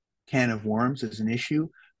of can of worms is an issue.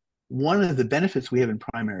 One of the benefits we have in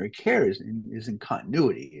primary care is in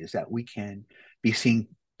continuity, is that we can be seeing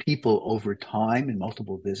people over time in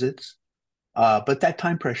multiple visits. But that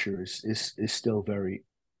time pressure is still very,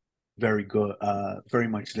 very good, very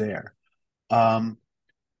much there.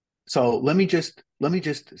 So let me just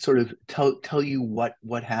sort of tell you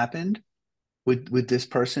what happened with this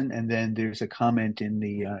person, and then there's a comment in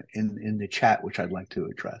the chat which I'd like to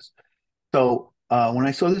address. So when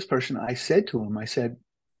I saw this person, I said to him, I said,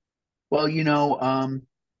 well, you know,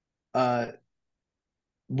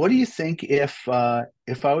 what do you think if I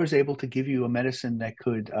was able to give you a medicine that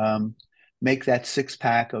could make that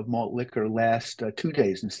 6-pack of malt liquor last 2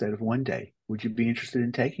 days instead of 1 day? Would you be interested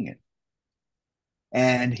in taking it?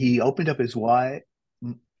 And he opened up his wide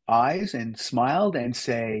eyes and smiled and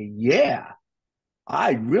say, yeah,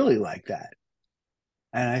 I'd really like that.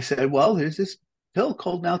 And I said, well, there's this pill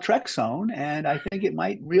called naltrexone, and I think it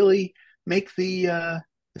might really make the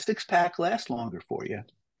 6-pack last longer for you.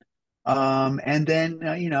 And then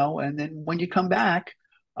you know, and then when you come back,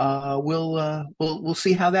 we'll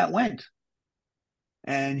see how that went.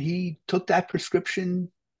 And he took that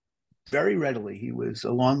prescription very readily. He was,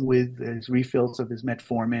 along with his refills of his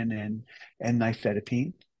metformin and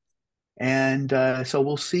nifedipine. And so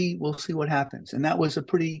we'll see what happens. And that was a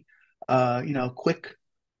pretty you know, quick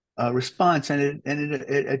response, and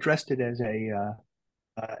it addressed it as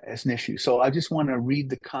an issue. So I just want to read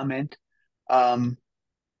the comment from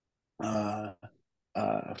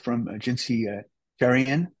Jinsi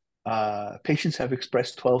Herron. Patients have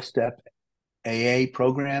expressed 12-step AA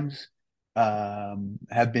programs,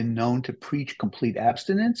 have been known to preach complete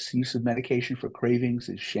abstinence. Use of medication for cravings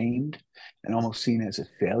is shamed and almost seen as a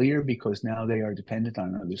failure because now they are dependent on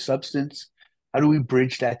another substance. How do we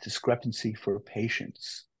bridge that discrepancy for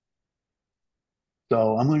patients?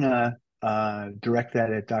 So I'm going to direct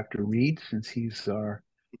that at Dr. Reed, since he's our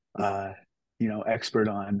you know, expert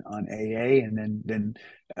on AA, and then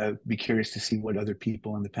be curious to see what other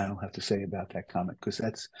people on the panel have to say about that comment, because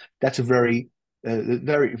that's a very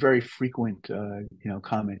very frequent you know,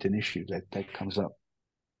 comment and issue that comes up.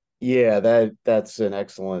 Yeah, that's an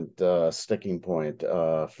excellent sticking point,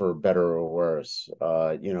 for better or worse.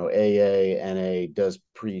 You know, AA, NA does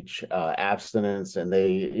preach abstinence, and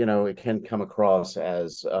they, you know, it can come across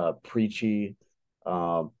as preachy.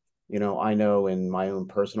 You know, I know in my own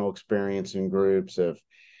personal experience in groups, if,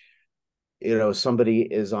 you know, somebody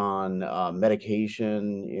is on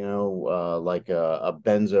medication, you know, like a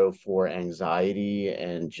benzo for anxiety,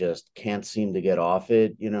 and just can't seem to get off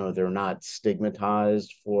it, you know, they're not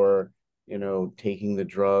stigmatized for, you know, taking the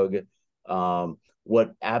drug.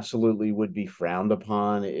 What absolutely would be frowned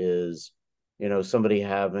upon is, you know, somebody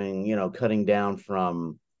having, you know, cutting down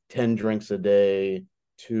from 10 drinks a day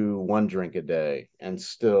to 1 drink a day, and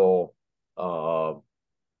still, you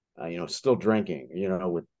know, still drinking, you know,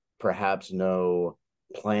 with perhaps no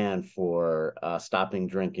plan for stopping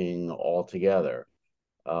drinking altogether.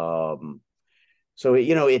 So,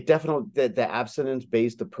 you know, it definitely, the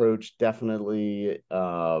abstinence-based approach definitely,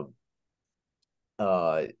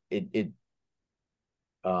 it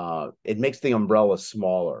it makes the umbrella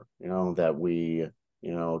smaller, that we,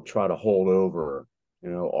 try to hold over,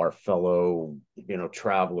 our fellow,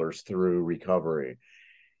 travelers through recovery.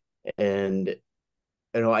 And,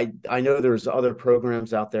 I know there's other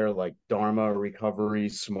programs out there like Dharma Recovery,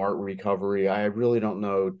 Smart Recovery. I really don't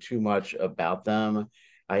know too much about them.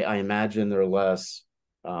 I imagine they're less,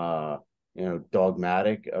 dogmatic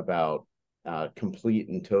about complete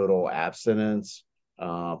and total abstinence.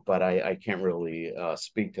 But I can't really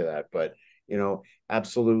speak to that. But,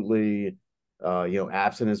 absolutely,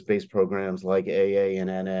 abstinence-based programs like AA and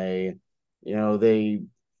NA,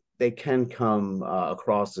 they can come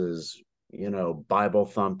across as, Bible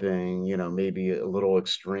thumping, maybe a little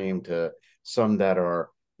extreme to some that are,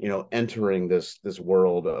 entering this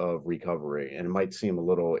world of recovery, and it might seem a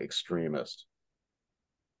little extremist.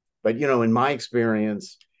 But, in my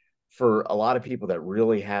experience, for a lot of people that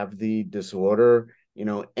really have the disorder,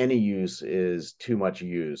 any use is too much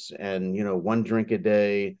use. And, one drink a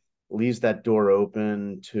day leaves that door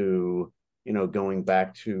open to, going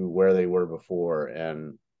back to where they were before.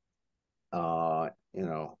 And,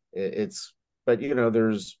 it's, but,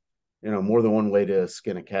 there's, more than one way to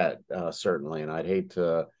skin a cat, certainly. And I'd hate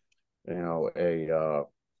to,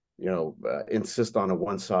 insist on a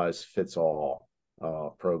one size fits all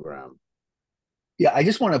program. Yeah, I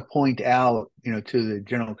just want to point out, to the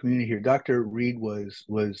general community here, Dr. Reed was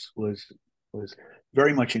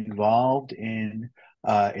very much involved in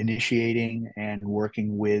initiating and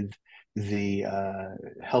working with the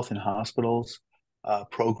Health and Hospitals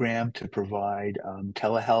program to provide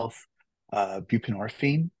telehealth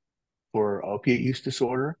buprenorphine for opiate use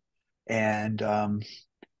disorder. And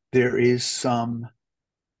there is some,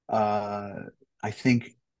 I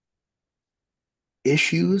think,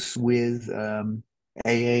 issues with AA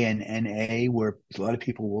and NA, where a lot of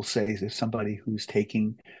people will say there's somebody who's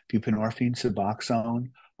taking buprenorphine,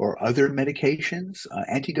 Suboxone, or other medications,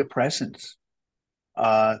 antidepressants,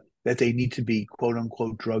 that they need to be quote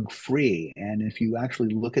unquote drug free. And if you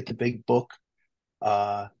actually look at the big book,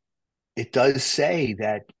 it does say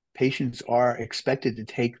that patients are expected to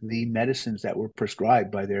take the medicines that were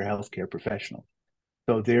prescribed by their healthcare professional.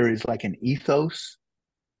 So there is like an ethos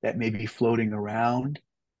that may be floating around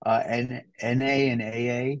NA and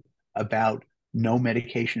AA about no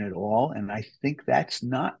medication at all. And I think that's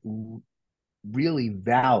not really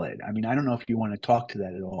valid. I mean, I don't know if you want to talk to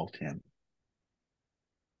that at all, Tim.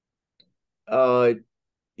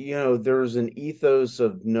 There's an ethos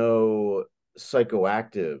of no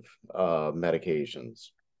psychoactive medications.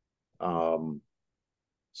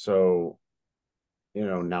 So,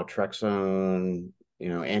 naltrexone,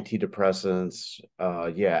 antidepressants.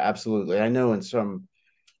 Yeah, absolutely. I know in some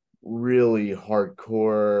really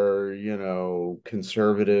hardcore,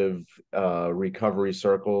 conservative recovery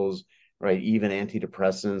circles, right, even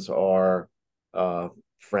antidepressants are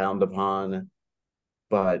frowned upon.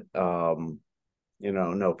 But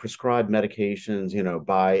no, prescribed medications,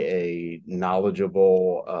 by a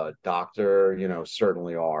knowledgeable doctor,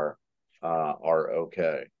 certainly are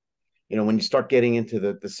okay. When you start getting into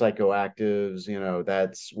the psychoactives,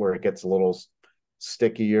 that's where it gets a little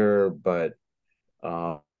stickier. But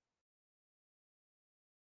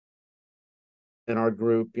in our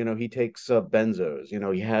group, he takes benzos.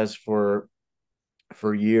 He has for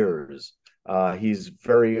years. He's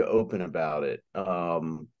very open about it.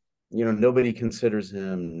 Nobody considers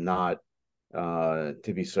him not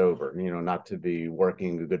to be sober, not to be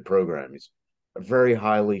working a good program. He's very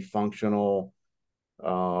highly functional.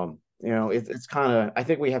 It's kind of, I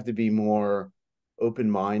think we have to be more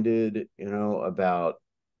open-minded, about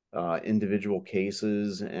individual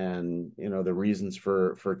cases and, the reasons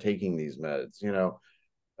for taking these meds.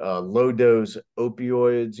 Low dose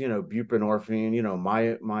opioids,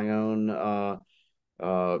 buprenorphine, my own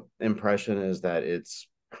impression is that it's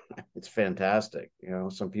fantastic.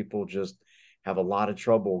 Some people just have a lot of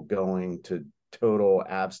trouble going to total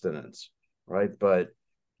abstinence, right? But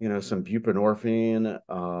some buprenorphine,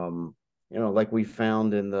 like we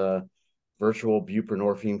found in the virtual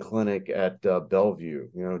buprenorphine clinic at Bellevue,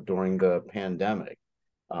 during the pandemic,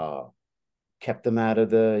 kept them out of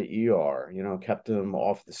the ER, kept them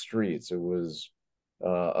off the streets. It was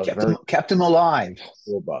kept them alive.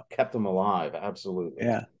 Kept them alive, absolutely.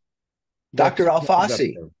 Yeah. Dr.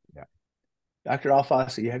 Alfasi. Yeah. Dr.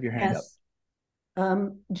 Alfasi, you have your hand up.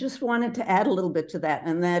 Just wanted to add a little bit to that,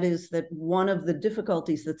 and that is that one of the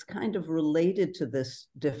difficulties that's kind of related to this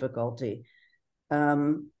difficulty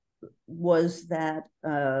is that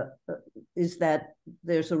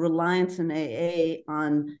there's a reliance in AA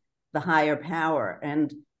on the higher power.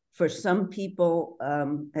 And For some people,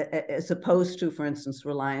 as opposed to, for instance,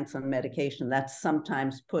 reliance on medication, that's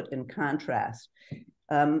sometimes put in contrast.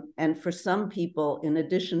 And for some people, in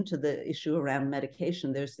addition to the issue around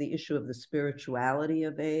medication, there's the issue of the spirituality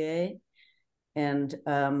of AA. And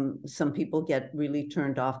some people get really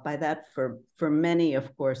turned off by that. For many,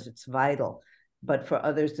 of course, it's vital, but for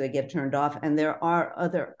others, they get turned off. And there are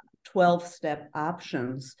other 12-step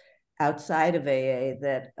options outside of AA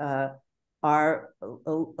that are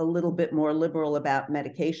a little bit more liberal about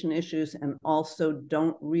medication issues and also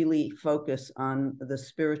don't really focus on the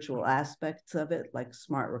spiritual aspects of it, like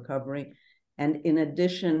smart recovery. And in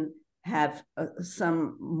addition, have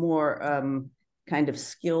some more kind of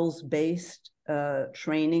skills-based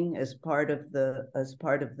training as part of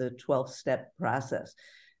the 12-step process.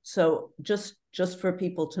 So just for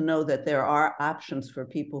people to know that there are options for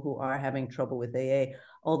people who are having trouble with AA,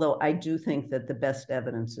 although I do think that the best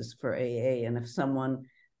evidence is for AA. And if someone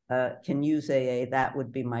can use AA, that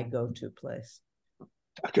would be my go-to place.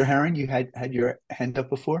 Dr. Herron, you had your hand up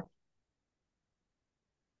before?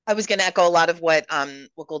 I was going to echo a lot of what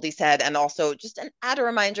Goldie said, and also just add a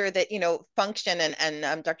reminder that, function,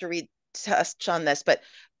 and Dr. Reed touched on this, but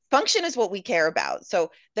function is what we care about.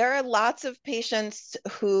 So there are lots of patients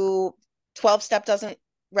who 12-step doesn't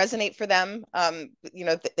resonate for them.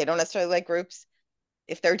 They don't necessarily like groups.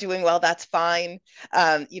 If they're doing well, that's fine.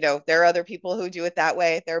 There are other people who do it that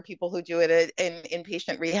way. There are people who do it in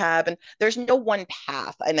inpatient rehab, and there's no one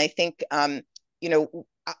path. And I think,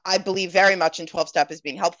 I believe very much in 12-step as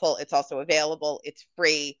being helpful. It's also available. It's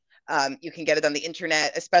free. You can get it on the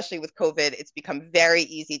internet, especially with COVID. It's become very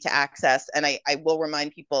easy to access. And I will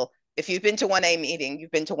remind people, if you've been to one A meeting,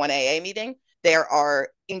 you've been to one AA meeting. There are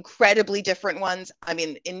incredibly different ones. I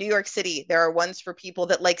mean, in New York City, there are ones for people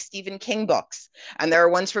that like Stephen King books. And there are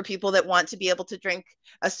ones for people that want to be able to drink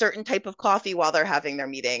a certain type of coffee while they're having their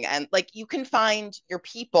meeting. And you can find your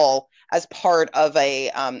people as part of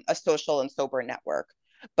a social and sober network.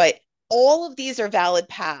 But all of these are valid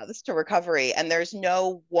paths to recovery, and there's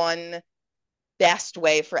no one best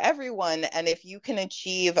way for everyone. And if you can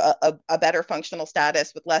achieve a better functional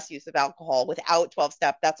status with less use of alcohol without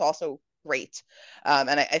 12-step, that's also great.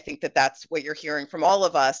 And I think that that's what you're hearing from all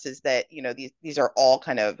of us, is that, these are all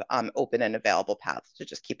kind of open and available paths to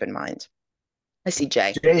just keep in mind. I see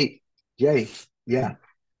Jay. Jay, yeah.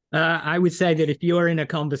 I would say that if you're in a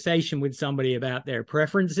conversation with somebody about their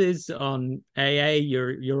preferences on AA,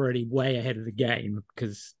 you're already way ahead of the game,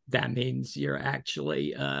 because that means you're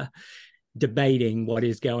actually debating what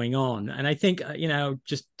is going on. And I think,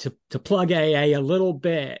 just to plug AA a little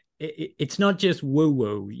bit, it's not just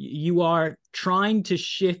woo-woo. You are trying to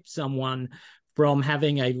shift someone from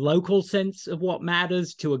having a local sense of what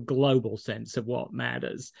matters to a global sense of what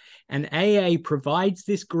matters. And AA provides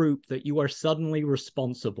this group that you are suddenly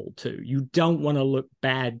responsible to. You don't want to look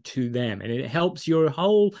bad to them. And it helps your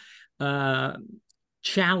whole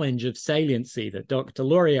challenge of saliency that Dr.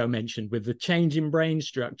 Lurio mentioned with the change in brain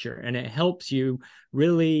structure. And it helps you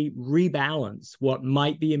really rebalance what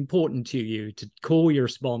might be important to you, to call your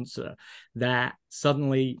sponsor that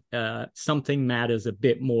suddenly something matters a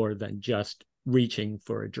bit more than just reaching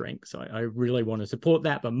for a drink. So I really want to support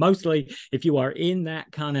that. But mostly, if you are in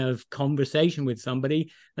that kind of conversation with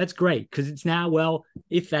somebody, that's great, because it's now, well,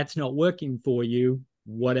 if that's not working for you,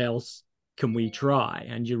 what else can we try?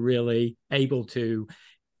 And you're really able to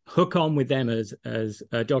hook on with them, as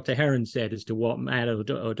Dr. Herron said, as to what matters,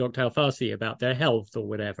 or Dr. Alfasi, about their health or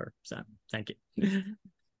whatever. So thank you.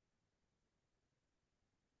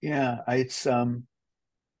 Yeah, it's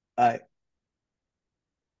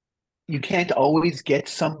you can't always get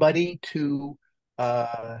somebody to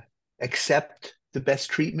accept the best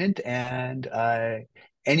treatment, and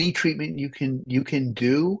any treatment you can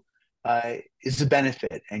do is a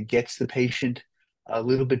benefit and gets the patient a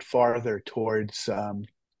little bit farther towards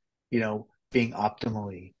being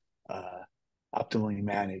optimally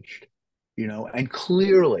managed. And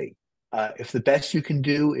clearly, if the best you can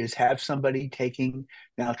do is have somebody taking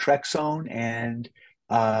naltrexone and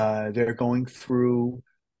they're going through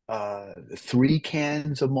 3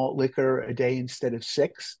 cans of malt liquor a day instead of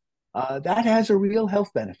 6, that has a real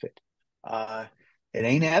health benefit. It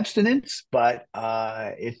ain't abstinence, but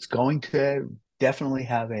it's going to definitely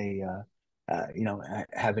have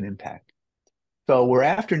have an impact. So we're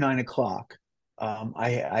after 9 o'clock.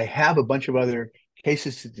 I have a bunch of other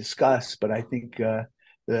cases to discuss, but I think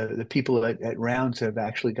the people at Rounds have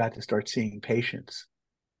actually got to start seeing patients.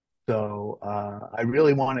 So I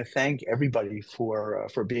really want to thank everybody for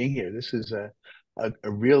being here. This is a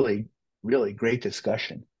really, really great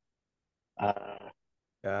discussion.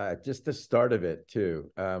 Just the start of it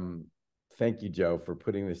too. thank you, Joe, for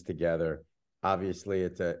putting this together. Obviously,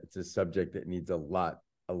 it's a subject that needs a lot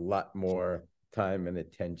more time and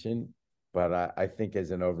attention, but I think as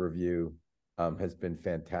an overview has been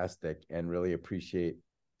fantastic, and really appreciate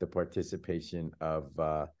the participation of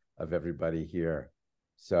everybody here.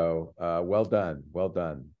 So well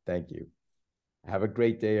done. Thank you. Have a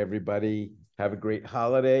great day, everybody. Have a great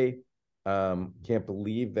holiday. Can't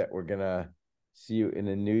believe that we're gonna see you in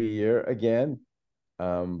the new year again.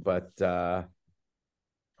 But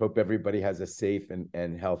hope everybody has a safe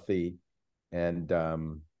and healthy and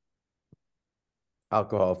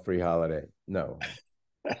alcohol-free holiday. No.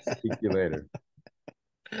 Speak to you later.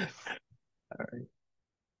 All right.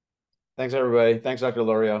 Thanks, everybody. Thanks, Dr.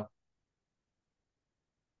 Lurio.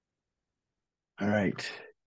 All right.